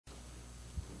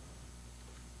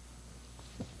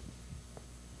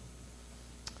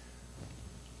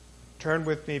Turn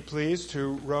with me, please,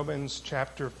 to Romans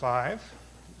chapter 5.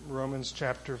 Romans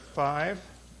chapter 5,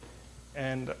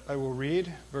 and I will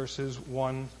read verses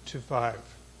 1 to 5.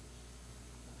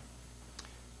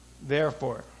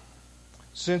 Therefore,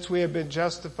 since we have been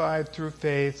justified through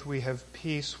faith, we have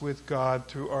peace with God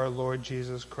through our Lord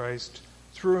Jesus Christ,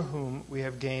 through whom we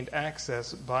have gained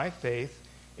access by faith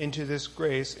into this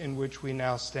grace in which we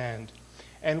now stand,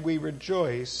 and we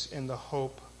rejoice in the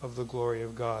hope of the glory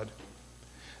of God.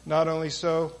 Not only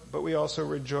so, but we also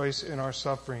rejoice in our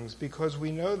sufferings, because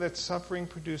we know that suffering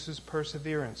produces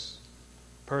perseverance,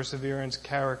 perseverance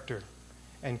character,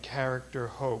 and character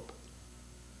hope.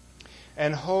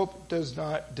 And hope does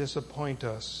not disappoint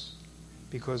us,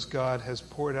 because God has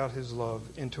poured out his love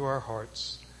into our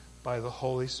hearts by the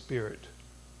Holy Spirit,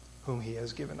 whom he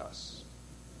has given us.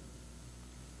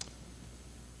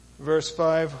 Verse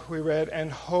 5, we read,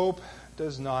 and hope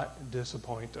does not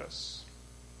disappoint us.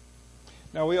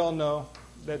 Now, we all know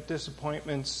that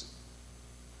disappointments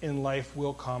in life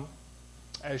will come,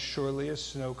 as surely as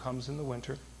snow comes in the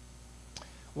winter.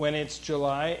 When it's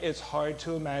July, it's hard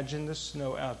to imagine the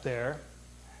snow out there,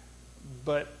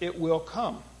 but it will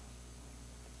come.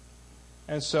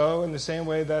 And so, in the same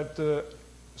way that the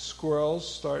squirrels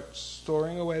start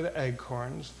storing away the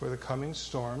acorns for the coming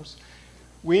storms,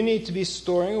 we need to be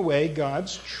storing away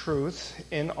God's truth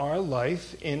in our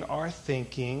life, in our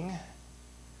thinking,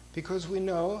 because we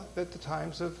know that the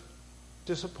times of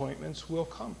disappointments will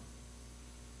come.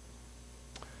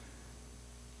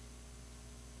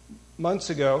 Months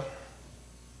ago,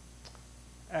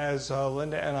 as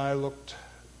Linda and I looked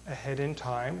ahead in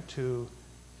time to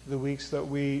the weeks that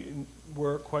we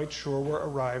were quite sure were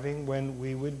arriving when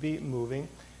we would be moving,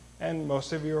 and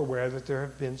most of you are aware that there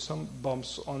have been some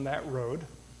bumps on that road.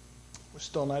 We're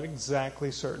still not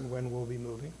exactly certain when we'll be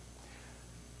moving,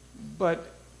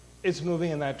 but it's moving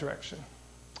in that direction.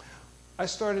 I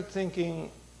started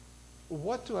thinking,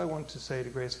 what do I want to say to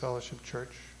Grace Fellowship Church?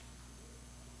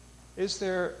 Is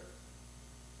there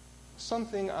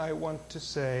something I want to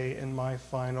say in my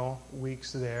final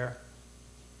weeks there,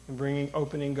 in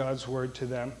opening God's Word to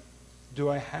them?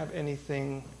 Do I have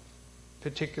anything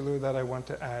particular that I want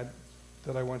to add,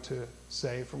 that I want to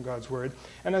say from God's Word?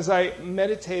 And as I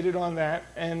meditated on that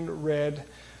and read,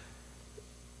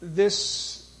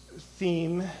 this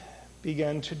theme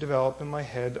began to develop in my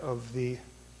head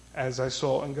as I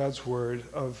saw in God's Word,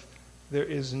 of there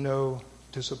is no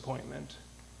disappointment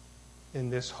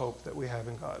in this hope that we have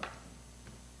in God.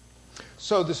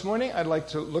 So this morning I'd like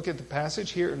to look at the passage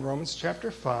here in Romans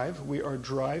chapter 5. We are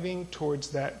driving towards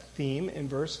that theme in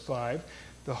verse 5.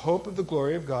 The hope of the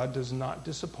glory of God does not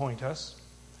disappoint us.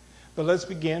 But let's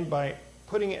begin by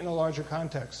putting it in a larger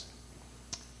context.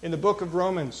 In the book of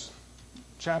Romans,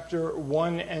 chapter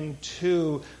 1 and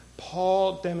 2,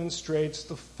 Paul demonstrates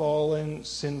the fallen,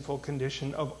 sinful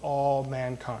condition of all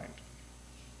mankind.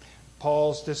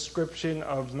 Paul's description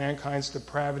of mankind's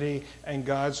depravity and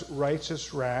God's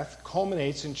righteous wrath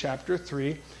culminates in chapter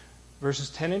 3,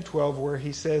 verses 10 and 12, where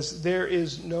he says, there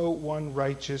is no one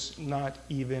righteous, not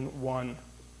even one.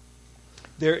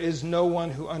 There is no one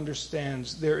who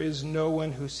understands. There is no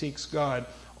one who seeks God.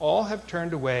 All have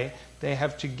turned away. They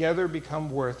have together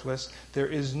become worthless. There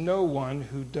is no one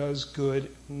who does good,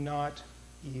 not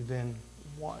even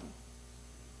one.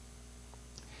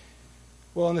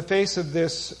 Well, in the face of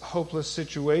this hopeless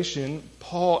situation,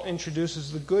 Paul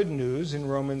introduces the good news in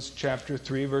Romans chapter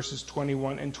 3, verses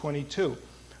 21 and 22.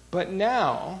 But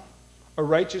now, a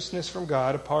righteousness from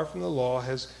God, apart from the law,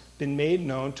 has been made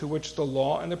known, to which the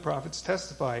law and the prophets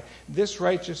testify. This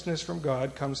righteousness from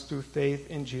God comes through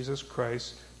faith in Jesus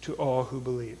Christ to all who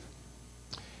believe.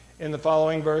 In the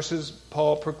following verses,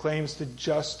 Paul proclaims the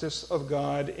justice of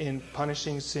God in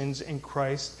punishing sins in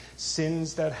Christ.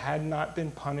 Sins that had not been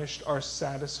punished are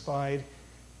satisfied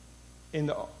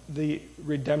in the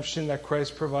redemption that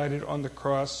Christ provided on the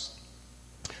cross.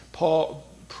 Paul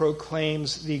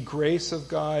proclaims the grace of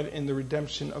God in the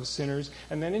redemption of sinners.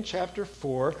 And then in chapter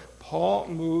 4, Paul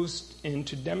moves in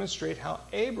to demonstrate how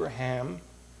Abraham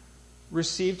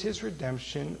received his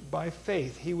redemption by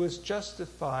faith. He was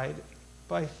justified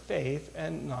by faith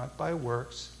and not by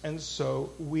works. And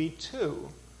so we too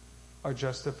are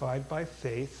justified by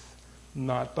faith,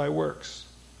 not by works.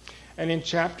 And in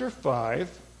chapter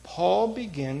 5, Paul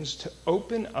begins to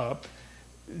open up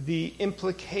the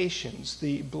implications,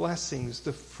 the blessings,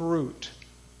 the fruit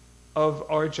of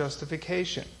our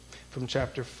justification. From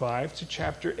chapter 5 to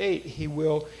chapter 8, he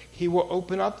will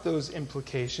open up those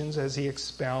implications as he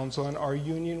expounds on our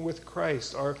union with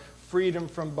Christ, our freedom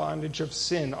from bondage of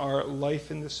sin, our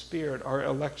life in the Spirit, our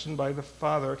election by the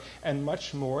Father, and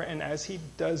much more. And as he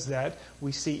does that,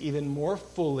 we see even more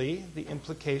fully the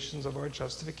implications of our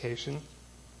justification.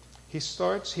 He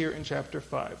starts here in chapter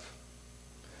 5,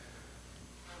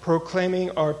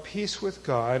 proclaiming our peace with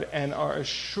God and our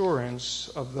assurance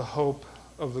of the hope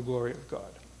of the glory of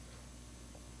God.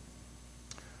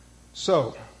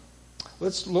 So,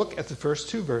 let's look at the first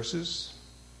two verses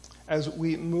as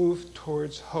we move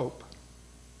towards hope.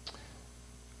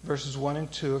 Verses 1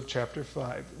 and 2 of chapter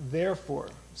 5. Therefore,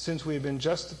 since we have been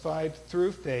justified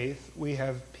through faith, we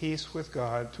have peace with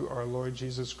God through our Lord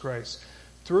Jesus Christ,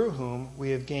 through whom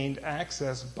we have gained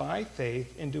access by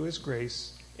faith into his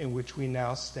grace, in which we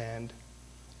now stand,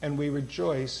 and we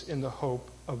rejoice in the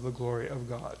hope of the glory of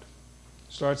God.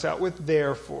 Starts out with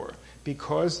therefore.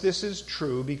 Because this is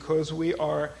true, because we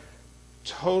are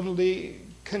totally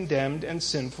condemned and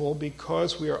sinful,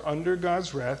 because we are under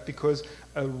God's wrath, because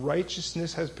a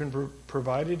righteousness has been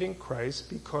provided in Christ,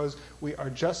 because we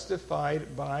are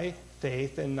justified by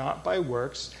faith and not by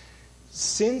works.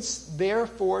 Since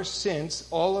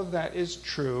all of that is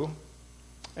true,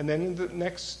 and then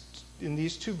in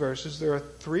these two verses, there are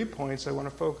 3 points I want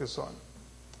to focus on.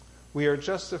 We are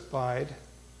justified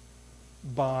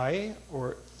by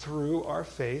or through our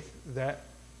faith. That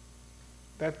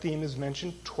theme is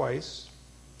mentioned twice.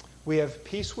 We have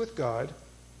peace with God,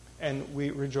 and we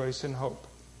rejoice in hope.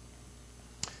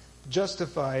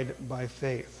 Justified by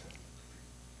faith.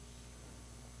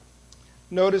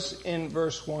 Notice in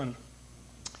verse 1,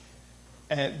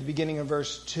 at the beginning of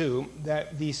verse 2,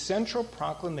 that the central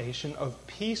proclamation of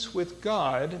peace with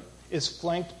God is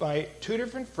flanked by 2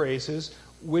 different phrases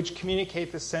which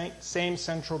communicate the same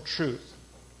central truth.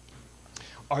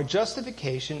 Our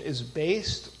justification is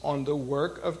based on the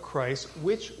work of Christ,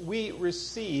 which we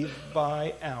receive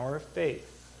by our faith.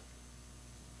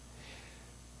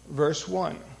 Verse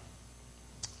 1.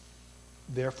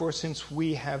 Therefore, since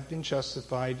we have been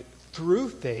justified through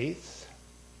faith,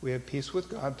 we have peace with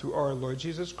God through our Lord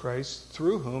Jesus Christ,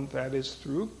 through whom, that is,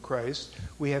 through Christ,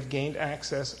 we have gained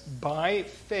access by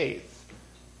faith.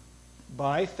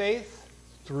 By faith,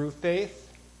 through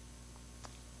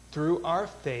our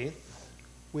faith,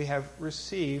 we have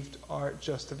received our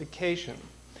justification.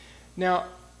 Now,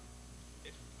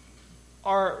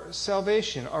 our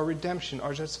salvation, our redemption,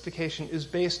 our justification is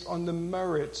based on the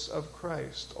merits of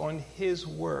Christ, on his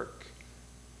work.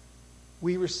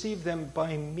 We receive them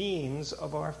by means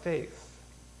of our faith.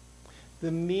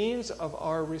 The means of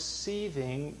our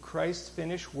receiving Christ's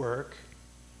finished work,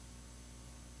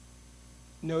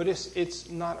 notice it's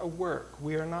not a work.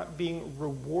 We are not being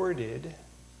rewarded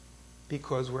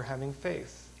because we're having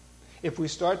faith. If we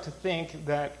start to think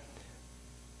that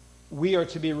we are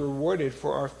to be rewarded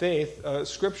for our faith,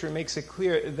 Scripture makes it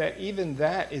clear that even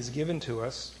that is given to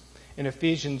us. In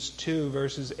Ephesians 2,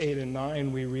 verses 8 and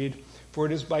 9, we read, "For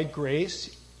it is by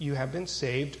grace you have been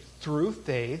saved through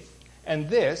faith, and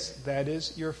this, that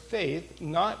is, your faith,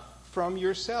 not from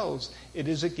yourselves. It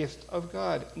is a gift of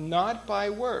God, not by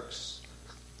works,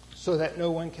 so that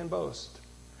no one can boast."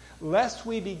 Lest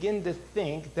we begin to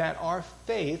think that our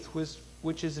faith,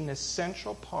 which is an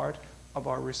essential part of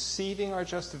our receiving our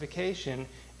justification,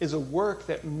 is a work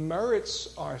that merits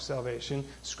our salvation,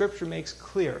 Scripture makes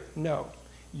clear, no,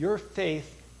 your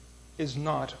faith is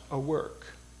not a work.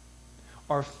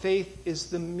 Our faith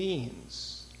is the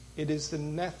means. It is the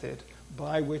method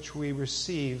by which we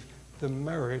receive the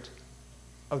merit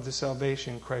of the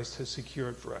salvation Christ has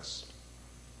secured for us.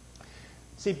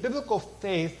 See, biblical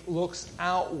faith looks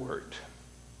outward.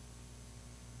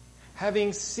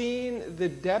 Having seen the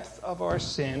depth of our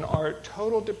sin, our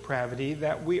total depravity,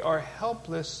 that we are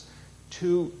helpless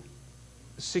to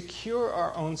secure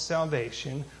our own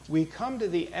salvation, we come to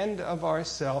the end of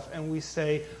ourself and we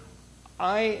say,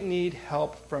 I need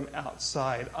help from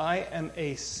outside. I am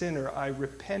a sinner. I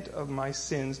repent of my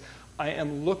sins. I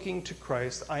am looking to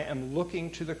Christ. I am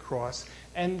looking to the cross.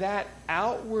 And that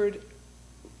outward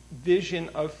vision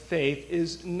of faith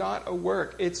is not a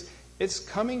work. It's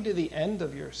coming to the end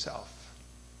of yourself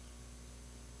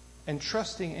and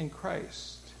trusting in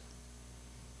Christ.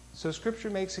 So Scripture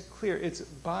makes it clear. It's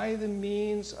by the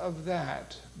means of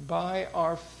that, by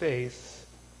our faith,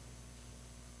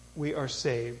 we are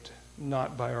saved,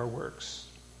 not by our works.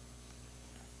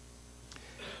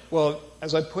 Well,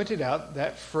 as I pointed out,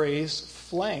 that phrase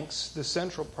flanks the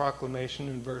central proclamation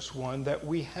in verse 1 that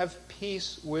we have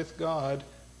peace with God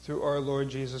through our Lord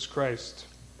Jesus Christ.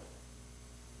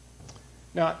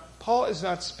 Now, Paul is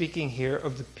not speaking here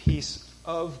of the peace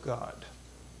of God.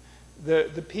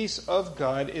 The peace of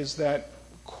God is that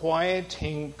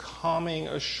quieting, calming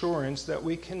assurance that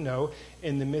we can know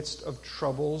in the midst of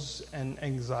troubles and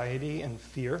anxiety and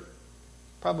fear.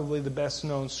 Probably the best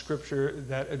known scripture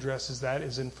that addresses that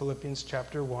is in Philippians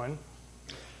chapter 1.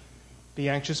 Be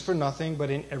anxious for nothing, but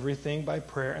in everything by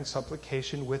prayer and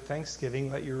supplication with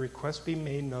thanksgiving, let your requests be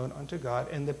made known unto God,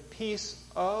 and the peace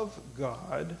of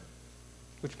God,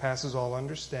 which passes all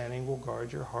understanding, will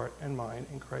guard your heart and mind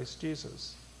in Christ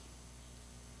Jesus.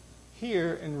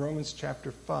 Here in Romans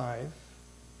chapter 5,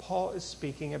 Paul is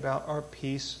speaking about our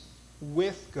peace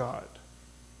with God.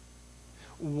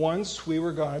 Once we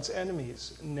were God's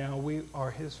enemies, now we are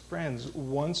his friends.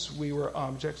 Once we were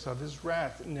objects of his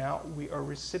wrath, now we are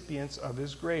recipients of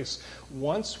his grace.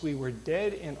 Once we were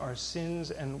dead in our sins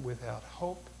and without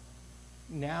hope,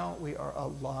 now we are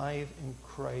alive in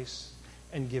Christ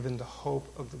and given the hope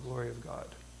of the glory of God.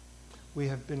 We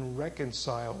have been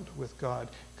reconciled with God.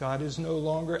 God is no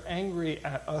longer angry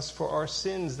at us for our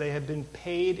sins. They have been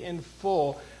paid in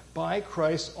full by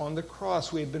Christ on the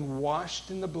cross. We have been washed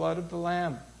in the blood of the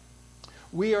Lamb.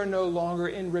 We are no longer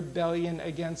in rebellion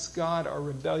against God. Our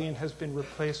rebellion has been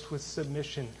replaced with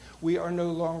submission. We are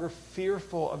no longer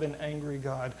fearful of an angry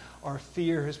God. Our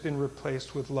fear has been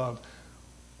replaced with love.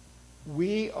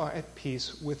 We are at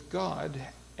peace with God,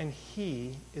 and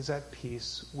he is at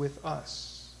peace with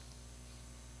us.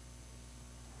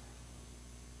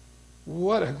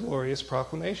 What a glorious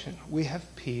proclamation. We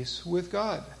have peace with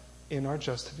God in our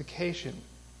justification,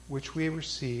 which we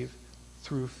receive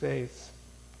through faith.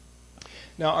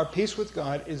 Now, our peace with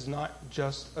God is not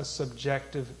just a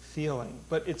subjective feeling,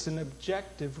 but it's an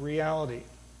objective reality.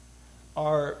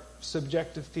 Our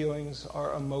subjective feelings,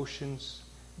 our emotions,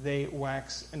 they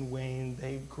wax and wane,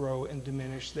 they grow and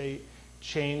diminish, they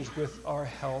change with our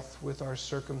health, with our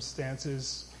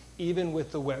circumstances, even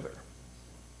with the weather.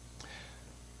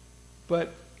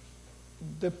 But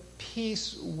the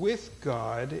peace with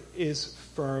God is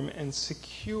firm and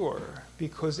secure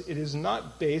because it is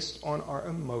not based on our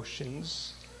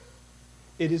emotions.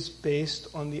 It is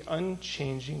based on the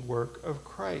unchanging work of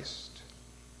Christ.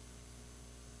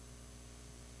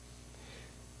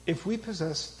 If we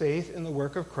possess faith in the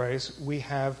work of Christ, we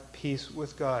have peace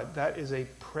with God. That is a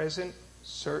present,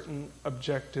 certain,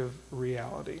 objective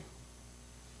reality.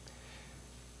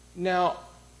 Now,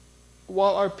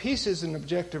 while our peace is an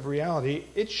objective reality,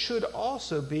 it should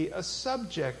also be a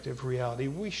subjective reality.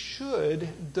 We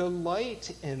should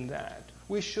delight in that.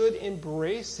 We should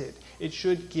embrace it. It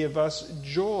should give us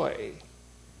joy.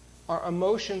 Our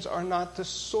emotions are not the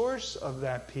source of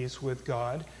that peace with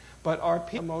God, but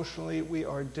emotionally we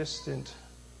are distant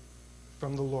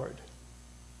from the Lord.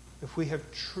 If we have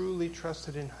truly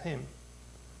trusted in him,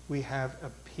 we have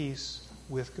a peace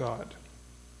with God.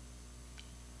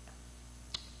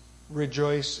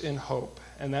 Rejoice in hope.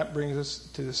 And that brings us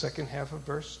to the second half of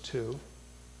verse 2.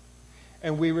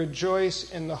 And we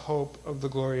rejoice in the hope of the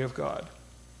glory of God.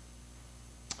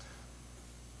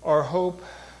 Our hope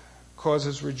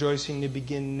causes rejoicing to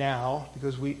begin now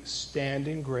because we stand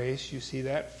in grace. You see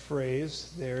that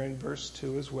phrase there in verse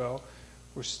 2 as well.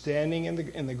 We're standing in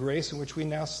the grace in which we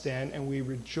now stand, and we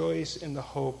rejoice in the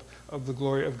hope of the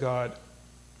glory of God.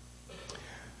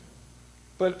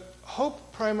 But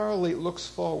hope primarily looks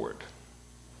forward.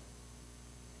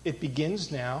 It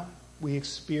begins now. We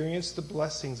experience the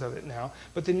blessings of it now.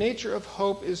 But the nature of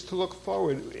hope is to look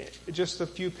forward. Just a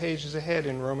few pages ahead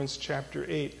in Romans chapter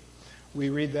 8. We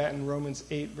read that in Romans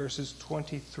 8, verses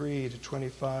 23 to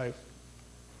 25.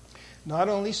 Not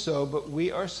only so, but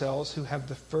we ourselves who have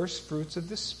the first fruits of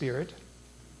the Spirit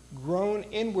groan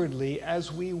inwardly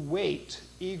as we wait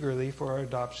eagerly for our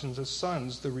adoptions as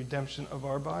sons, the redemption of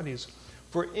our bodies.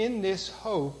 For in this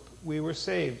hope we were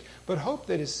saved. But hope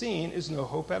that is seen is no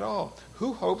hope at all.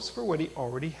 Who hopes for what he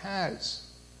already has?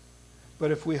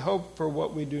 But if we hope for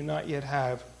what we do not yet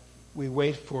have, we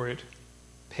wait for it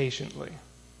patiently.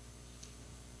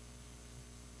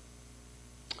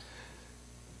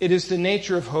 It is the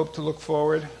nature of hope to look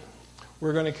forward.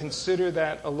 We're going to consider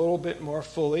that a little bit more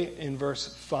fully in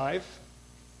verse 5.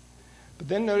 But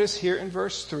then notice here in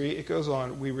verse 3, it goes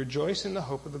on, we rejoice in the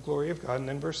hope of the glory of God. And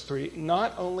then verse 3,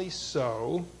 not only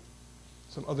so,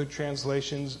 some other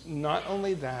translations, not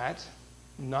only that,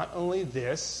 not only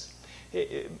this.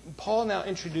 Paul now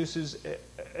introduces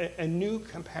a new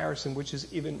comparison which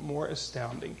is even more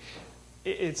astounding.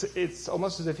 It's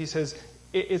almost as if he says,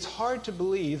 it's hard to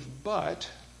believe, but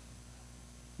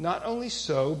not only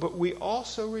so, but we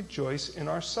also rejoice in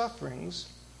our sufferings,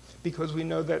 because we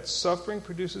know that suffering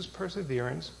produces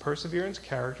perseverance, perseverance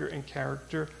character, and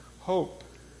character hope.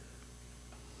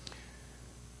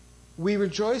 We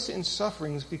rejoice in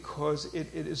sufferings because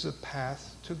it is a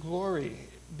path to glory.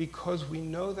 because we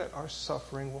know that our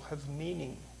suffering will have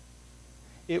meaning.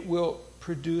 It will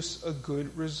produce a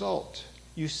good result.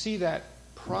 You see that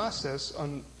process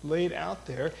laid out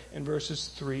there in verses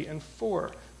 3 and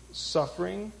 4.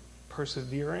 Suffering,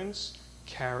 perseverance,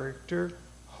 character,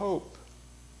 hope.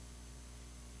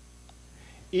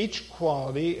 Each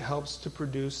quality helps to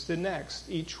produce the next.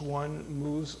 Each one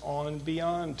moves on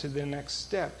beyond to the next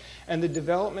step. And the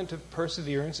development of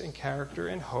perseverance and character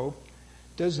and hope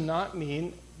does not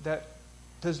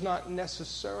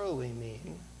necessarily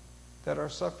mean that our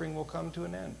suffering will come to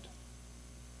an end.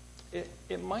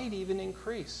 It might even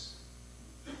increase.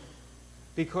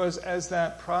 Because as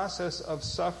that process of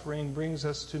suffering brings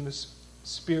us to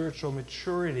spiritual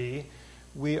maturity,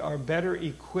 we are better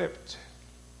equipped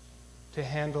to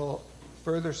handle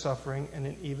further suffering in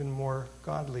an even more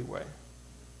godly way.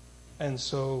 And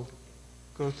so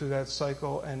go through that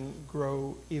cycle and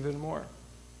grow even more.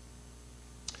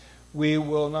 We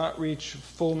will not reach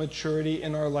full maturity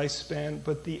in our lifespan,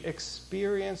 but the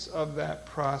experience of that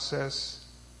process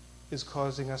is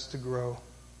causing us to grow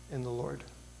in the Lord.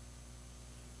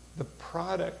 The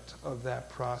product of that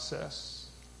process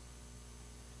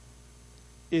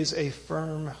is a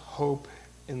firm hope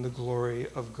in the glory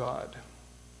of God.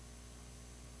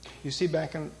 You see,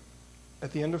 back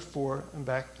at the end of 4 and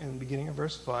back in the beginning of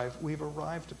verse 5, we've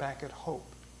arrived back at hope.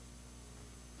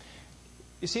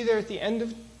 You see there at the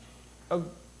end of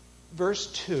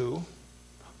verse 2,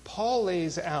 Paul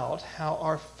lays out how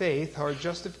our faith, our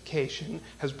justification,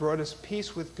 has brought us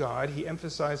peace with God. He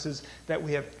emphasizes that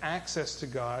we have access to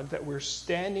God, that we're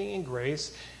standing in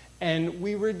grace, and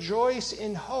we rejoice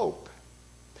in hope.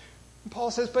 And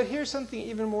Paul says, but here's something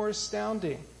even more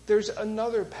astounding. There's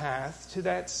another path to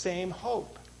that same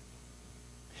hope.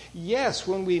 Yes,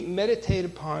 when we meditate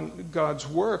upon God's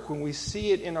work, when we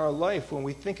see it in our life, when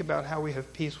we think about how we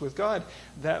have peace with God,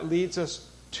 that leads us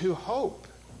to hope.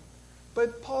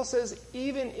 But Paul says,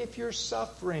 even if you're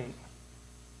suffering,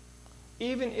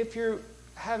 even if you're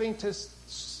having to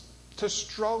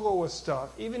struggle with stuff,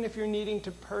 even if you're needing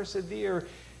to persevere,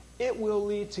 it will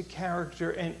lead to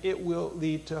character and it will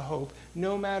lead to hope.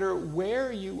 No matter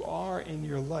where you are in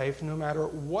your life, no matter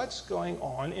what's going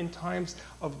on, in times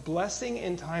of blessing,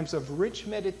 in times of rich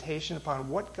meditation upon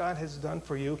what God has done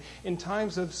for you, in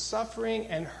times of suffering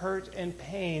and hurt and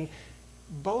pain,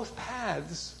 both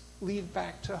paths lead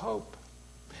back to hope.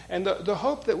 And the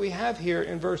hope that we have here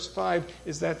in verse 5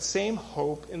 is that same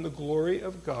hope in the glory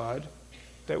of God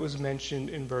that was mentioned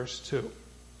in verse 2.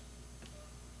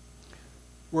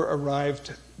 We're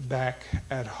arrived back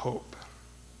at hope.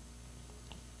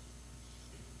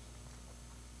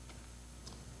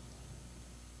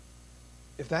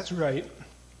 If that's right,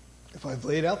 if I've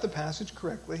laid out the passage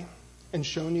correctly and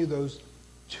shown you those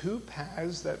two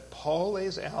paths that Paul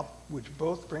lays out, which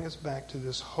both bring us back to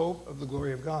this hope of the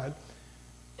glory of God,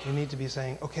 we need to be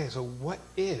saying, okay, so what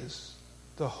is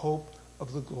the hope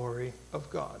of the glory of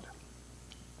God?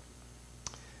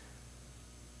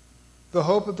 The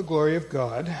hope of the glory of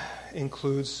God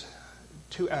includes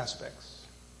two aspects.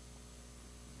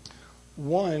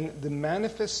 One, the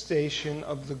manifestation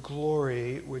of the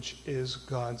glory which is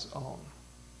God's own.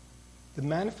 The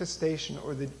manifestation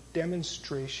or the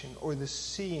demonstration or the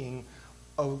seeing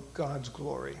of God's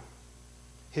glory.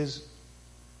 His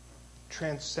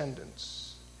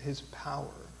transcendence, His power,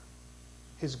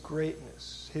 His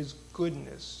greatness, His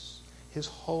goodness, His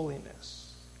holiness.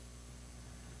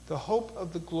 The hope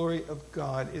of the glory of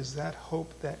God is that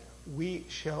hope that we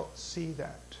shall see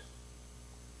that.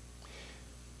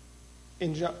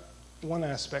 In one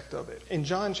aspect of it, in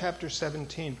John chapter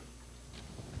 17,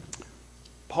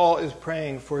 Paul is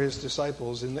praying for his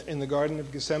disciples in the Garden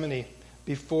of Gethsemane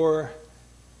before,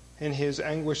 in his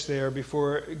anguish there,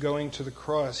 before going to the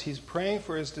cross. He's praying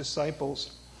for his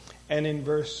disciples, and in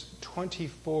verse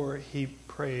 24 he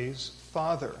prays,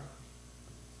 Father,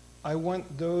 I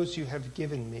want those you have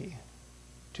given me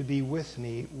to be with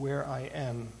me where I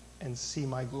am and see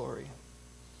my glory.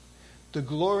 The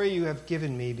glory you have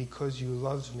given me because you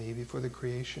loved me before the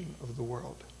creation of the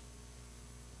world.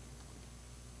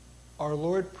 Our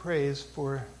Lord prays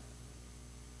for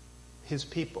His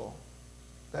people,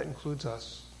 that includes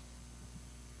us,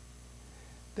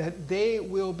 that they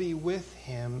will be with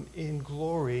Him in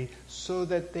glory so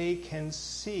that they can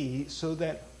see, so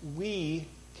that we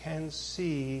can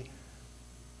see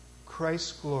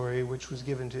Christ's glory which was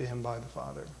given to Him by the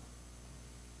Father.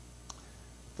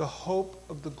 The hope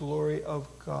of the glory of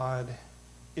God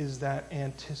is that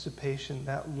anticipation,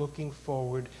 that looking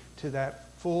forward to that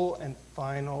full and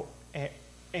final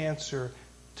answer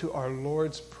to our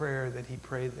Lord's prayer that He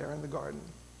prayed there in the garden.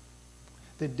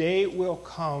 The day will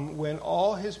come when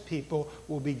all his people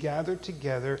will be gathered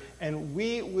together and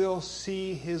we will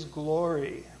see his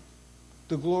glory.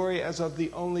 The glory as of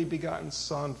the only begotten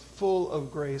Son, full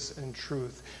of grace and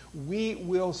truth. We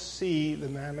will see the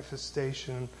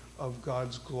manifestation of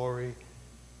God's glory,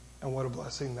 and what a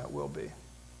blessing that will be.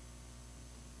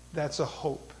 That's a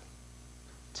hope.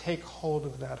 Take hold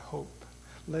of that hope.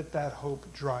 Let that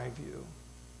hope drive you.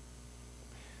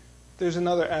 There's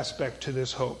another aspect to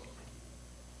this hope.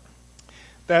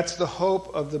 That's the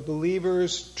hope of the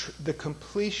believers, the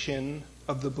completion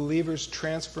of the believer's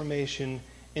transformation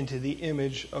into the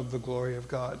image of the glory of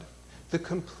God. The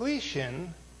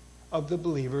completion of the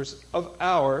believers of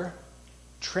our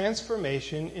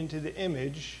transformation into the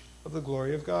image of the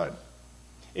glory of God.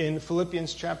 In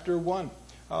Philippians chapter 1,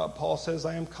 Paul says,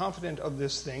 I am confident of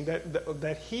this thing,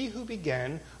 that he who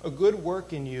began a good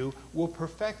work in you will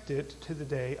perfect it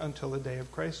until the day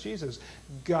of Christ Jesus.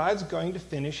 God's going to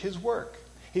finish his work.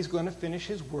 He's going to finish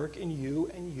his work in you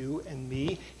and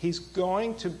me. He's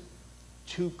going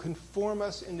to conform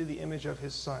us into the image of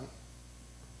his Son.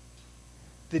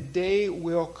 The day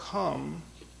will come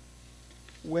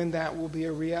when that will be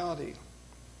a reality.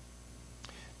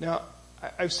 Now,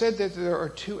 I've said that there are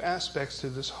two aspects to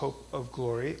this hope of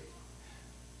glory,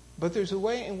 but there's a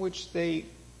way in which they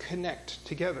connect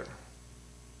together.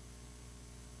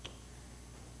 You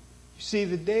see,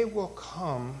 the day will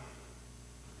come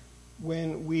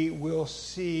when we will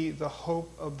see the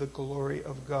hope of the glory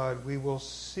of God. We will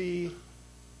see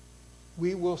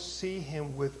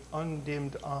him with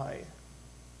undimmed eye,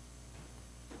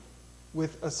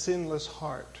 with a sinless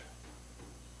heart.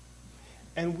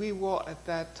 And we will at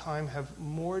that time have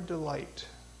more delight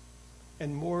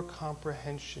and more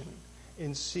comprehension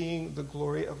in seeing the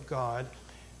glory of God.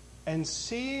 And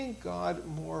seeing God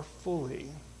more fully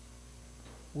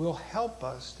will help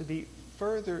us to be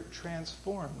further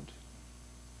transformed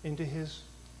into his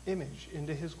image,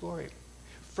 into his glory.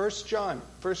 1 John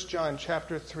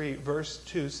chapter 3, verse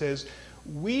 2 says,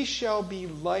 we shall be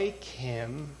like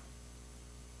him,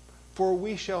 for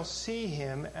we shall see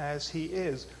him as he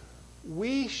is.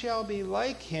 We shall be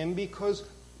like him because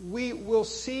we will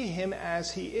see him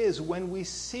as he is. When we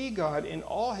see God in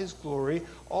all his glory,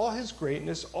 all his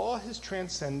greatness, all his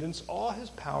transcendence, all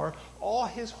his power, all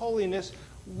his holiness,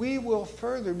 we will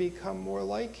further become more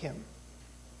like him.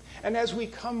 And as we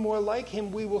come more like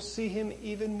him, we will see him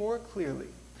even more clearly.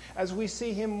 As we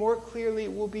see him more clearly,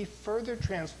 we'll be further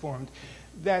transformed.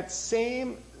 That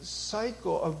same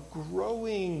cycle of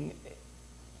growing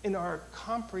in our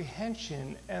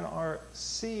comprehension and our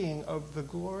seeing of the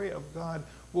glory of God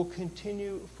will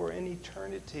continue for an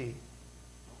eternity.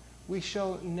 We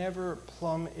shall never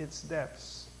plumb its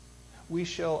depths. We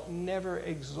shall never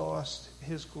exhaust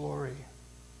his glory.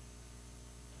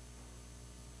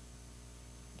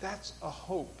 That's a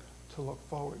hope to look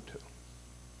forward to.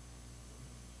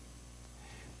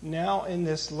 Now in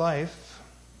this life,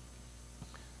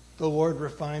 the Lord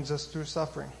refines us through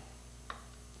suffering.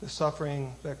 The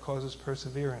suffering that causes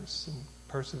perseverance, and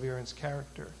perseverance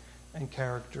character, and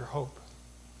character hope.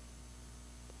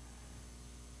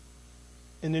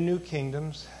 In the new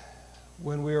kingdoms,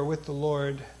 when we are with the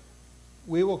Lord,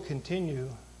 we will continue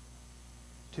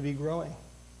to be growing.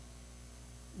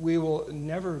 We will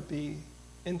never be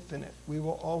infinite. We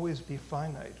will always be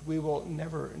finite. We will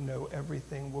never know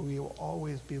everything. We will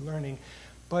always be learning.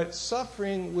 But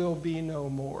suffering will be no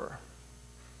more.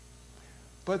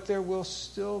 But there will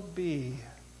still be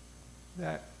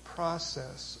that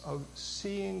process of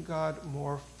seeing God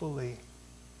more fully,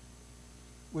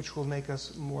 which will make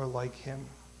us more like him,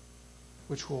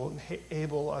 which will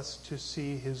enable us to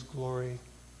see his glory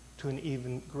to an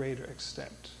even greater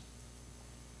extent.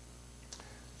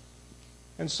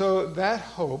 And so that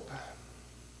hope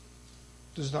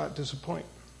does not disappoint.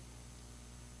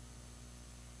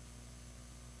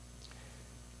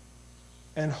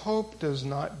 And hope does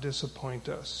not disappoint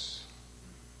us.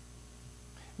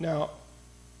 Now,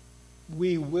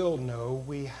 we will know,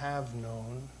 we have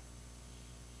known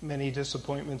many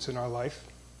disappointments in our life,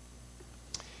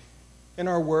 in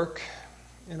our work,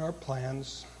 in our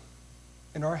plans,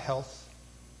 in our health,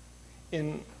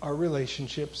 in our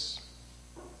relationships.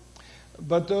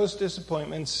 But those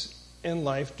disappointments in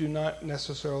life do not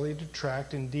necessarily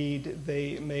detract. Indeed,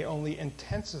 they may only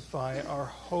intensify our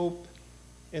hope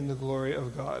in the glory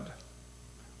of God,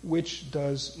 which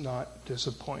does not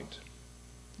disappoint.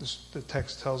 The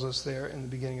text tells us there in the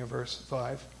beginning of verse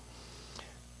 5.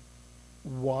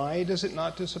 Why does it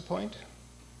not disappoint?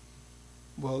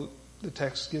 Well, the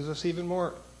text gives us even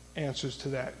more answers to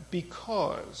that.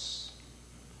 Because,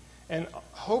 and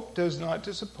hope does not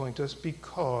disappoint us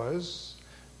because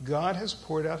God has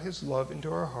poured out his love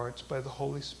into our hearts by the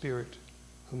Holy Spirit,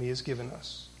 whom he has given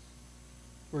us.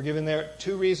 We're given there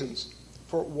two reasons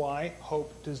for why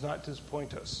hope does not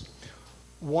disappoint us.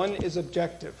 One is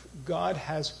objective. God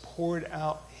has poured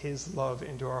out his love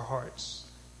into our hearts.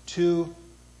 Two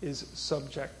is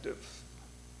subjective.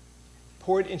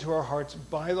 Poured into our hearts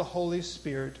by the Holy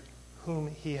Spirit, whom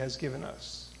he has given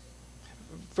us.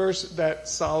 First, that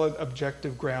solid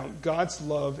objective ground. God's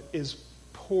love is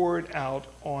poured out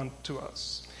onto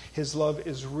us. His love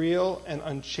is real and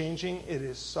unchanging. It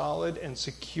is solid and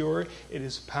secure. It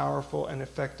is powerful and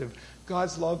effective.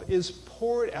 God's love is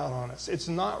poured out on us. It's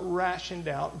not rationed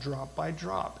out drop by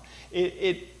drop.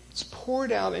 It's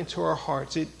poured out into our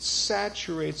hearts. It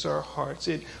saturates our hearts.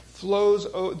 It flows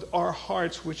our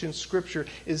hearts, which in Scripture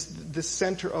is the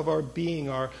center of our being,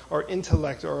 our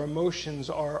intellect, our emotions,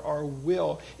 our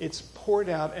will. It's poured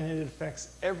out and it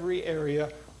affects every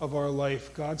area of our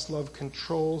life. God's love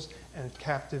controls and it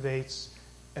captivates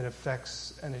and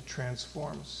affects and it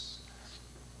transforms.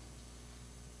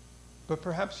 But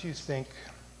perhaps you think,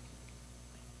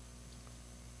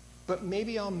 but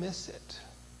maybe I'll miss it.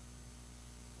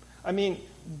 I mean,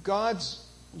 God's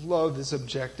love is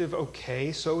objective,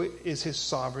 okay, so is his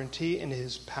sovereignty and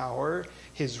his power,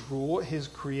 his rule, his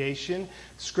creation.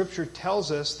 Scripture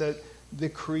tells us that the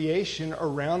creation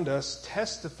around us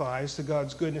testifies to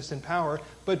God's goodness and power,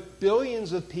 but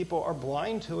billions of people are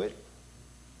blind to it.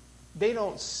 They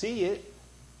don't see it,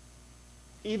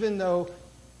 even though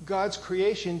God's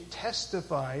creation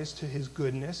testifies to his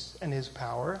goodness and his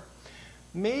power.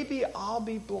 Maybe I'll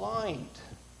be blind.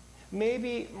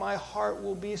 Maybe my heart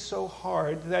will be so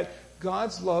hard that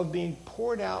God's love being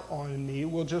poured out on me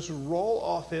will just roll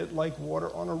off it like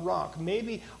water on a rock.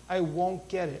 Maybe I won't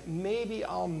get it. Maybe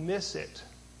I'll miss it.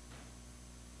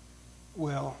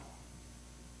 Well,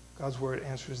 God's word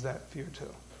answers that fear too.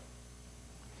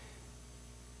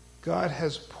 God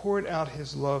has poured out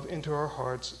his love into our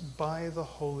hearts by the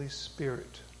Holy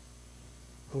Spirit,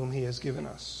 whom he has given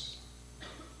us.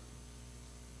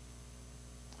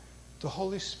 The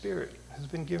Holy Spirit has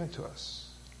been given to us.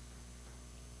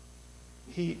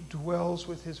 He dwells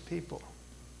with his people,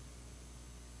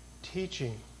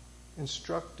 teaching,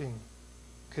 instructing,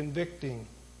 convicting,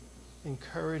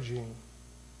 encouraging,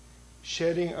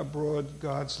 shedding abroad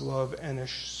God's love and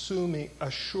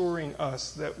assuring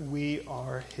us that we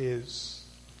are his.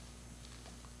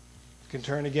 You can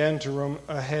turn again to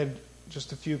ahead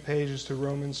just a few pages to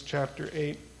Romans chapter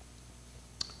 8,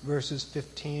 verses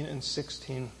 15 and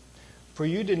 16. For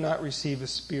you did not receive a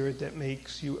spirit that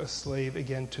makes you a slave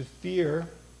again to fear.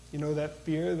 You know that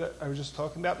fear that I was just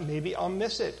talking about? Maybe I'll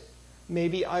miss it.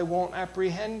 Maybe I won't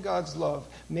apprehend God's love.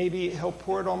 Maybe he'll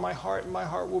pour it on my heart and my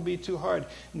heart will be too hard.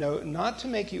 No, not to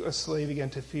make you a slave again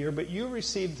to fear, but you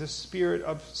received the spirit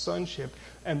of sonship,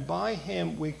 and by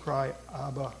him we cry,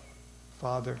 Abba,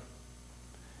 Father.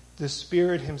 The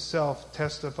Spirit himself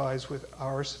testifies with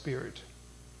our spirit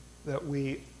that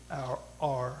we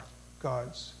are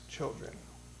God's children.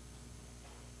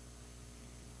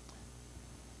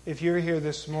 If you're here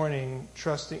this morning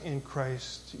trusting in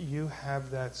Christ, you have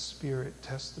that Spirit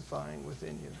testifying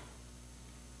within you.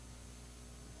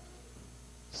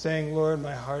 Saying, Lord,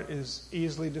 my heart is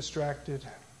easily distracted.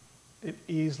 It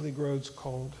easily grows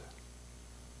cold.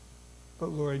 But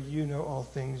Lord, you know all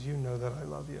things. You know that I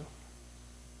love you.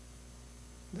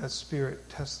 That Spirit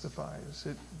testifies.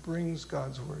 It brings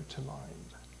God's word to mind.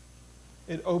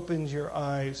 It opens your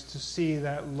eyes to see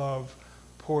that love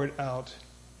poured out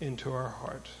into our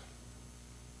heart.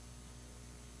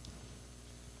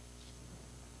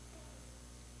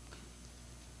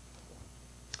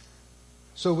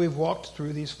 So we've walked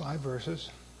through these 5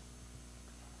 verses.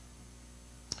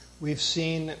 We've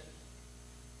seen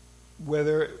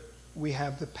whether we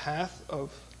have the path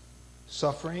of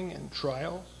suffering and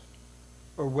trials,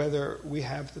 or whether we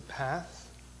have the path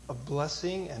of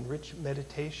blessing and rich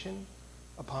meditation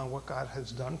upon what God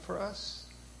has done for us.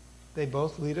 They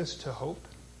both lead us to hope.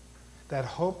 That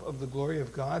hope of the glory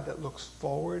of God that looks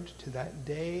forward to that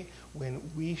day when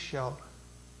we shall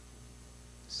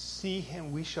see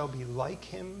him, we shall be like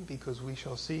him because we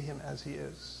shall see him as he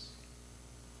is.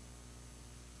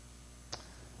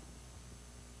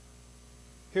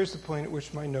 Here's the point at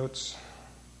which my notes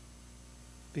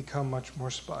become much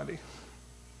more spotty.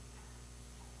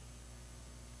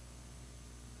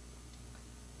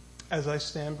 As I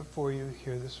stand before you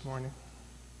here this morning,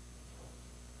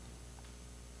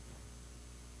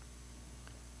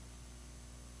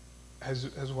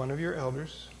 as one of your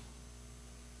elders,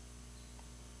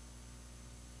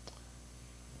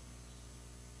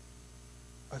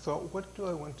 I thought, what do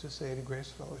I want to say to Grace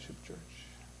Fellowship Church?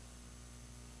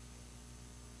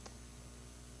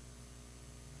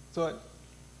 thought,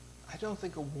 I don't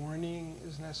think a warning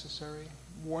is necessary.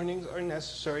 Warnings are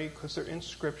necessary because they're in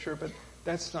Scripture, but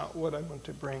that's not what I want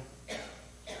to bring.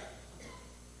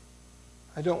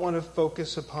 I don't want to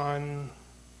focus upon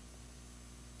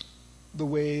the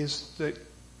ways that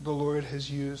the Lord has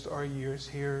used our years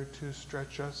here to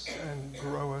stretch us and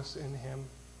grow us in Him.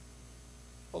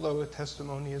 Although a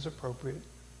testimony is appropriate.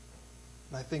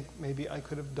 And I think maybe I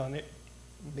could have done it.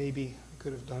 Maybe I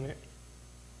could have done it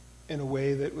in a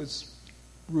way that was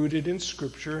rooted in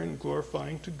Scripture and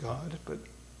glorifying to God. But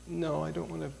no, I don't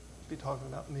want to be talking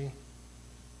about me.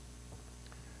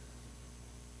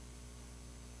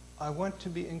 I want to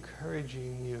be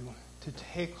encouraging you to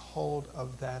take hold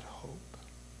of that hope.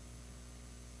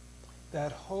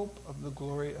 That hope of the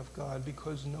glory of God,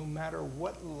 because no matter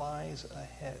what lies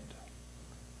ahead,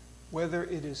 whether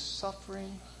it is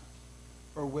suffering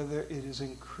or whether it is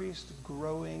increased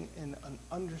growing in an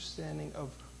understanding of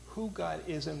who God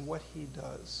is and what He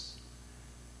does,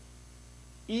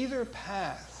 either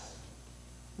path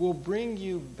will bring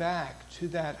you back to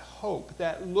that hope,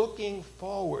 that looking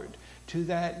forward to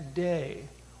that day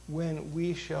when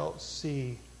we shall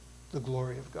see the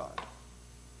glory of God.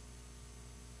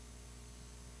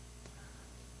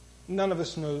 None of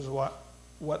us knows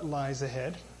what lies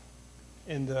ahead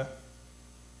in the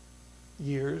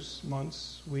years,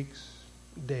 months, weeks,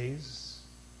 days,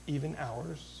 even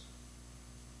hours.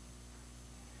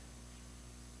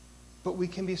 But we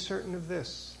can be certain of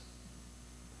this,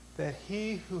 that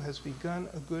He who has begun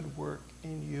a good work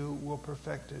in you will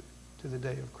perfect it to the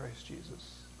day of Christ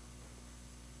Jesus.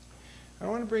 I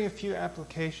want to bring a few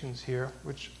applications here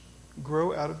which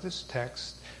grow out of this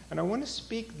text, and I want to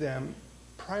speak them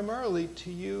primarily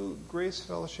to you, Grace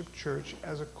Fellowship Church,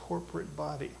 as a corporate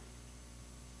body.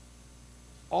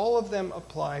 All of them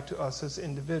apply to us as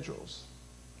individuals.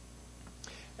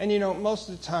 And most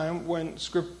of the time when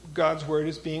God's Word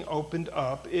is being opened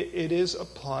up, it is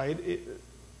applied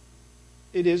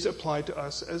to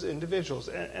us as individuals.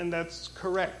 And that's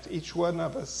correct. Each one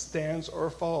of us stands or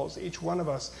falls. Each one of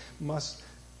us must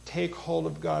take hold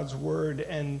of God's Word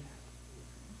and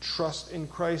trust in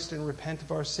Christ and repent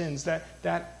of our sins.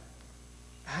 That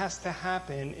has to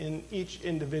happen in each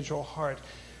individual heart.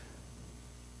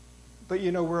 But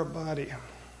we're a body.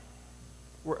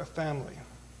 We're a family.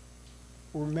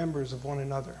 We're members of one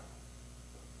another.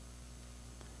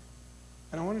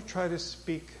 And I want to try to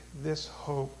speak this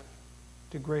hope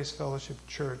to Grace Fellowship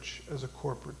Church as a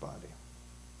corporate body.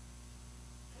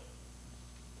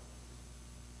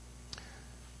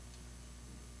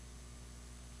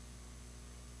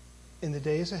 In the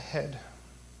days ahead,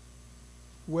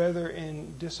 whether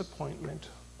in disappointment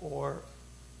or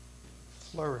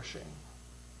flourishing,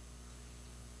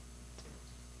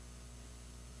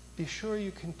 be sure you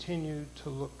continue to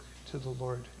look to the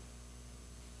Lord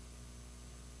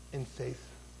in faith.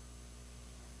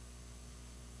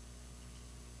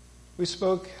 I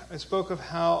spoke of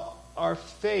how our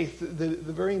faith, the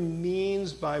very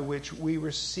means by which we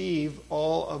receive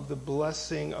all of the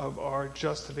blessing of our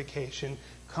justification,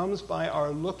 comes by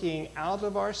our looking out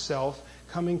of ourself,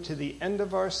 coming to the end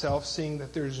of ourself, seeing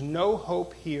that there's no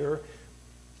hope here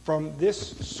from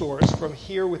this source, from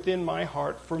here within my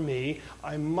heart for me.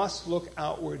 I must look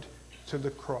outward to the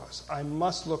cross. I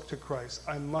must look to Christ.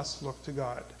 I must look to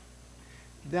God.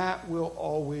 That will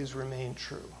always remain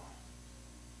true.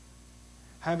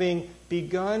 Having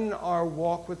begun our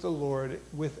walk with the Lord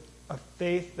with a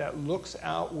faith that looks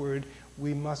outward,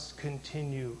 we must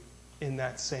continue in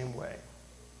that same way.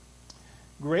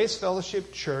 Grace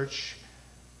Fellowship Church,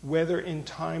 whether in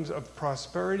times of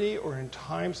prosperity or in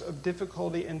times of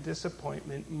difficulty and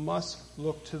disappointment, must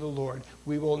look to the Lord.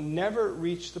 We will never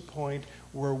reach the point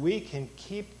where we can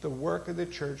keep the work of the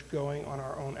church going on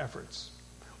our own efforts,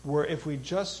 where if we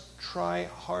just try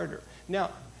harder.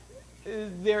 Now,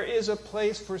 there is a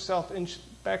place for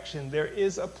self-inspection. There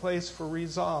is a place for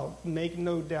resolve. Make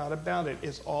no doubt about it.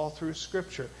 It's all through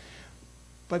Scripture.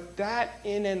 But that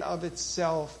in and of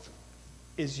itself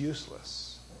is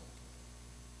useless.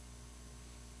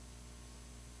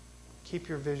 Keep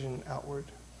your vision outward.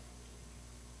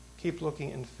 Keep looking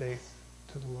in faith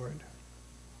to the Lord.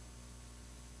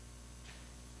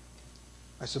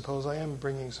 I suppose I am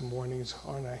bringing some warnings,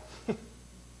 aren't I?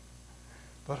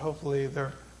 But hopefully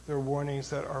they're warnings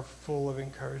that are full of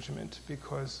encouragement,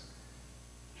 because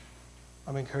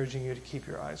I'm encouraging you to keep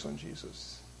your eyes on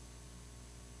Jesus.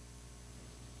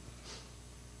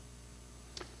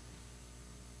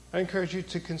 I encourage you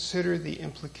to consider the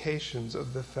implications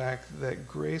of the fact that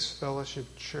Grace Fellowship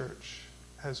Church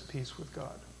has peace with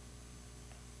God.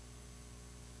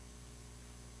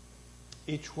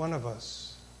 Each one of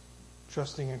us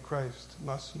trusting in Christ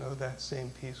must know that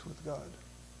same peace with God.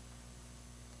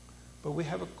 But we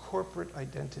have a corporate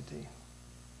identity.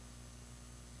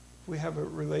 We have a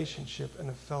relationship and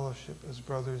a fellowship as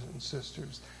brothers and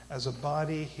sisters, as a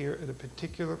body here at a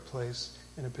particular place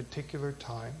in a particular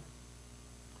time.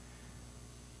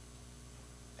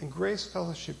 And Grace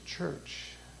Fellowship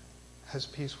Church has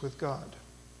peace with God.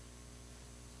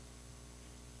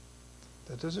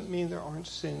 That doesn't mean there aren't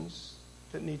sins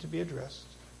that need to be addressed.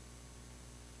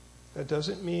 That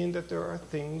doesn't mean that there are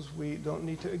things we don't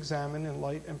need to examine in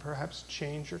light and perhaps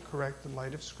change or correct in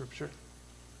light of Scripture.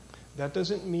 That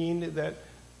doesn't mean that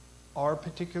our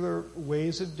particular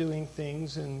ways of doing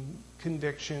things and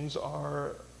convictions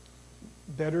are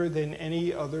better than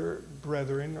any other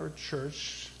brethren or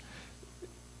church.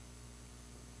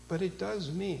 But it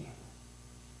does mean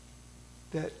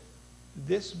that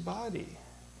this body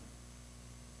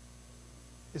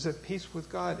is at peace with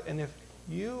God. And if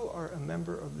you are a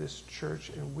member of this church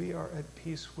and we are at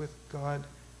peace with God,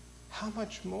 how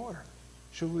much more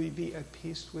should we be at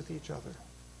peace with each other?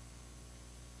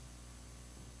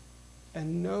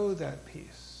 And know that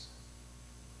peace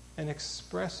and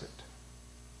express it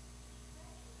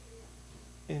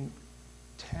in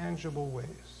tangible ways.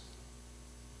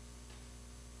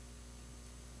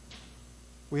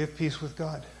 We have peace with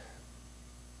God.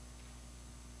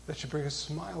 That should bring a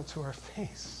smile to our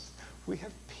face. We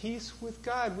have peace with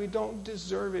God. We don't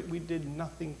deserve it. We did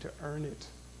nothing to earn it.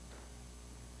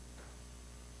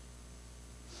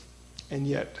 And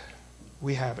yet,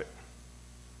 we have it.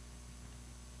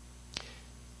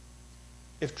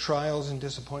 If trials and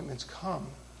disappointments come,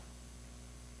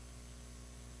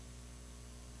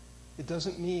 it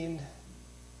doesn't mean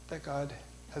that God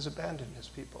has abandoned his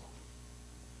people.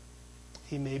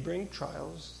 He may bring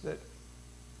trials that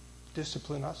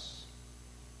discipline us,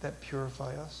 that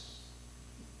purify us,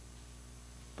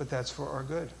 but that's for our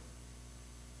good.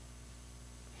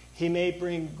 He may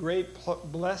bring great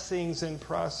blessings and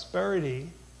prosperity,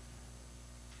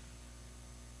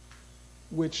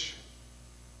 which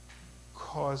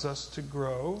cause us to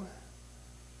grow.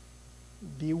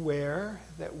 Beware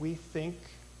that we think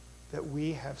that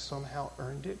we have somehow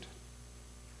earned it.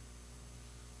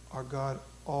 Our God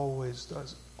always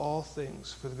does all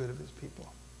things for the good of his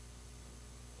people.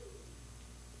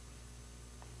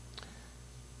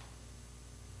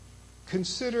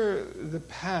 Consider the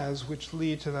paths which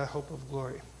lead to that hope of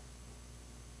glory.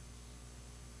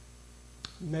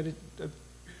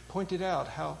 Pointed out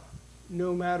how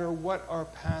no matter what our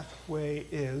pathway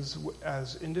is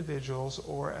as individuals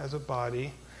or as a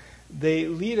body, they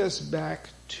lead us back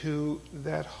to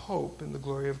that hope in the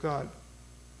glory of God.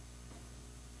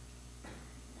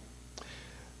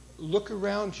 Look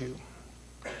around you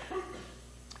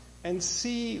and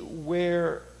see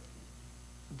where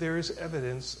there is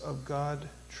evidence of God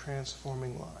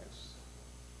transforming lives,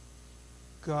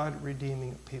 God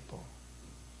redeeming people,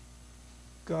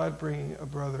 God bringing a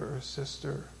brother or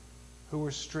sister who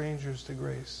were strangers to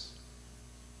grace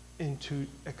into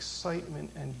excitement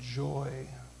and joy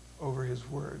over his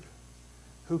word,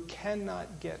 who cannot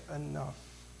get enough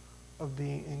of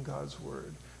being in God's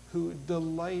word, who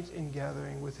delight in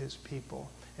gathering with his people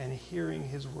and hearing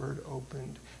his word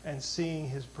opened and seeing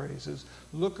his praises.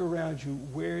 Look around you.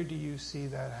 Where do you see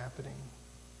that happening?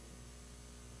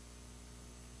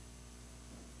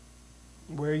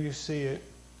 Where you see it,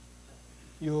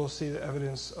 you will see the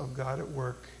evidence of God at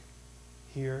work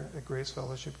here at Grace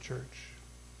Fellowship Church.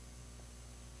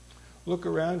 Look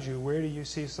around you. Where do you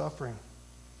see suffering?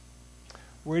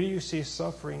 Where do you see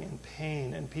suffering and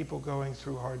pain and people going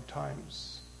through hard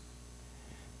times?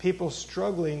 People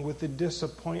struggling with the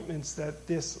disappointments that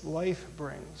this life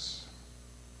brings.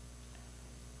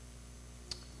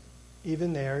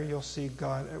 Even there, you'll see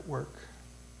God at work.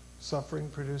 Suffering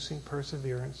producing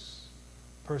perseverance.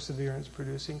 Perseverance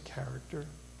producing character.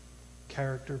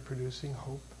 Character producing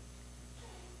hope.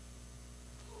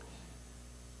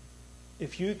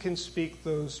 If you can speak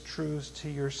those truths to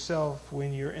yourself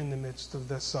when you're in the midst of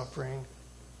the suffering,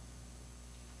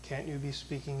 can't you be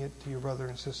speaking it to your brother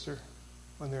and sister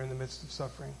when they're in the midst of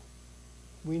suffering?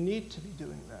 We need to be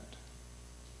doing that.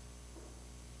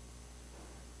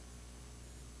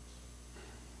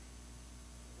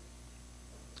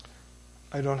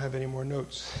 I don't have any more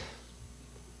notes.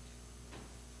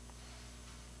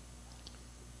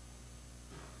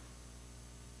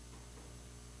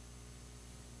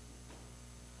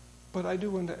 But I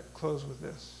do want to close with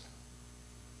this.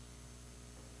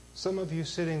 Some of you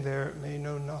sitting there may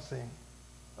know nothing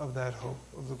of that hope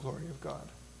of the glory of God.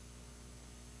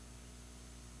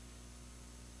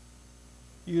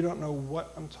 You don't know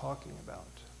what I'm talking about.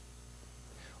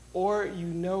 or you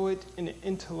know it in an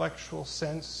intellectual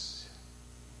sense.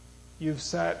 You've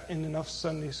sat in enough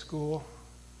Sunday school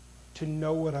to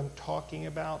know what I'm talking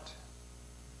about,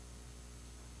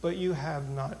 but you have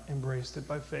not embraced it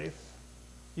by faith.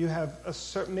 You have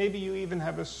maybe you even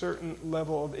have a certain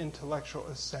level of intellectual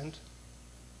assent,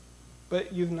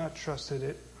 but you've not trusted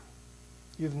it.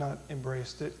 You've not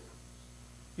embraced it.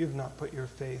 You've not put your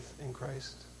faith in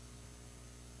Christ.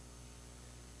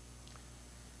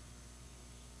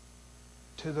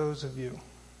 To those of you,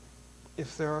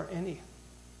 if there are any,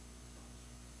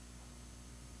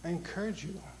 I encourage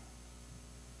you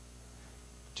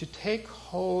to take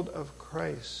hold of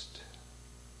Christ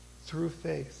through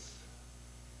faith.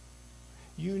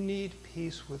 You need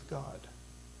peace with God.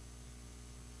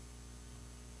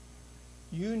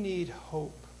 You need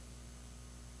hope.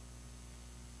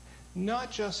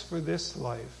 Not just for this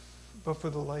life, but for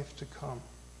the life to come.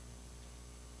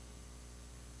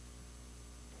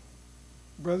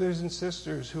 Brothers and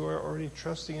sisters who are already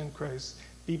trusting in Christ,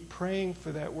 be praying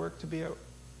for that work to be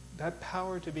that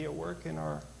power to be at work in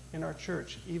our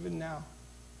church, even now.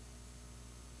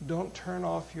 Don't turn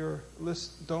off your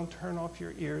list. Don't turn off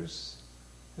your ears.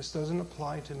 This doesn't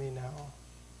apply to me now.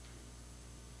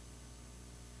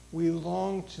 We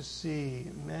long to see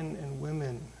men and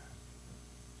women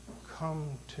come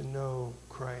to know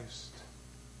Christ,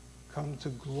 come to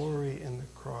glory in the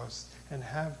cross, and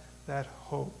have that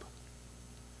hope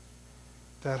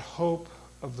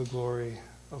of the glory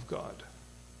of God.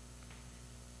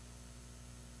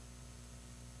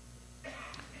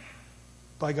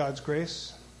 By God's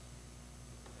grace,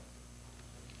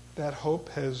 that hope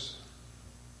has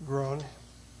grown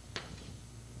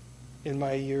in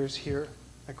my years here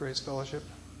at Grace Fellowship.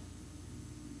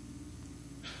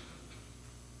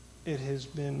 It has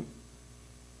been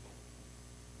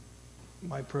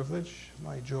my privilege,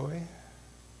 my joy,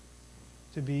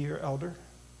 to be your elder.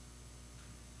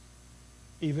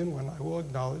 Even when I will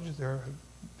acknowledge there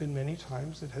have been many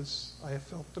times I have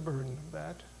felt the burden of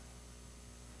that.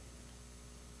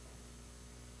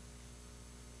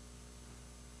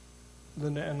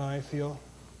 Linda and I feel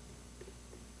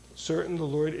certain the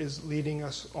Lord is leading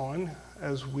us on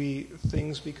as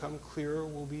things become clearer.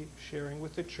 We'll be sharing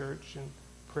with the church and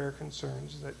prayer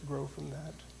concerns that grow from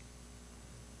that.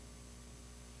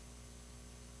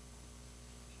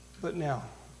 But now,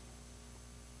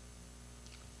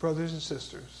 brothers and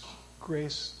sisters,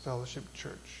 Grace Fellowship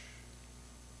Church.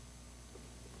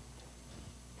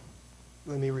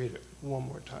 Let me read it one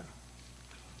more time.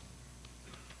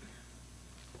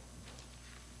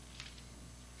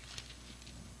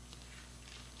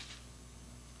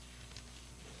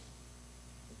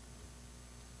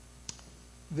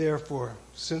 Therefore,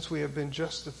 since we have been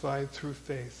justified through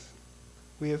faith,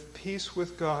 we have peace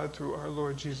with God through our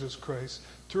Lord Jesus Christ,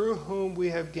 through whom we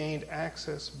have gained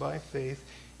access by faith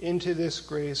into this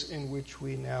grace in which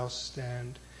we now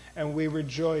stand, and we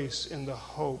rejoice in the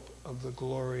hope of the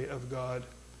glory of God.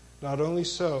 Not only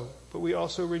so, but we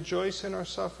also rejoice in our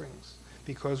sufferings,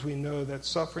 because we know that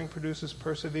suffering produces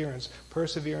perseverance,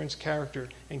 perseverance character,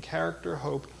 and character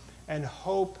hope, and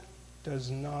hope does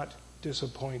not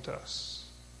disappoint us,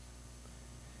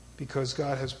 because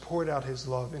God has poured out his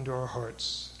love into our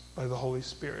hearts by the Holy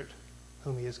Spirit,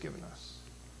 whom he has given us.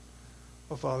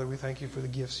 Oh, Father, we thank you for the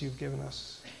gifts you've given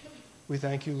us. We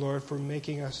thank you, Lord, for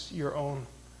making us your own,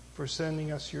 for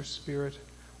sending us your Spirit.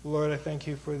 Lord, I thank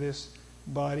you for this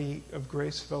body of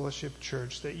Grace Fellowship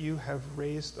Church that you have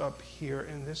raised up here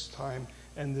in this time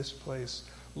and this place.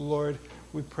 Lord,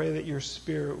 we pray that your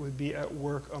Spirit would be at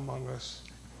work among us,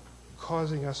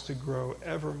 causing us to grow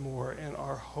ever more in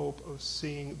our hope of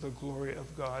seeing the glory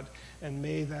of God. And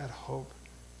may that hope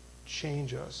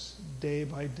change us day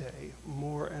by day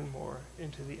more and more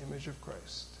into the image of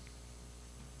Christ.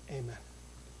 Amen.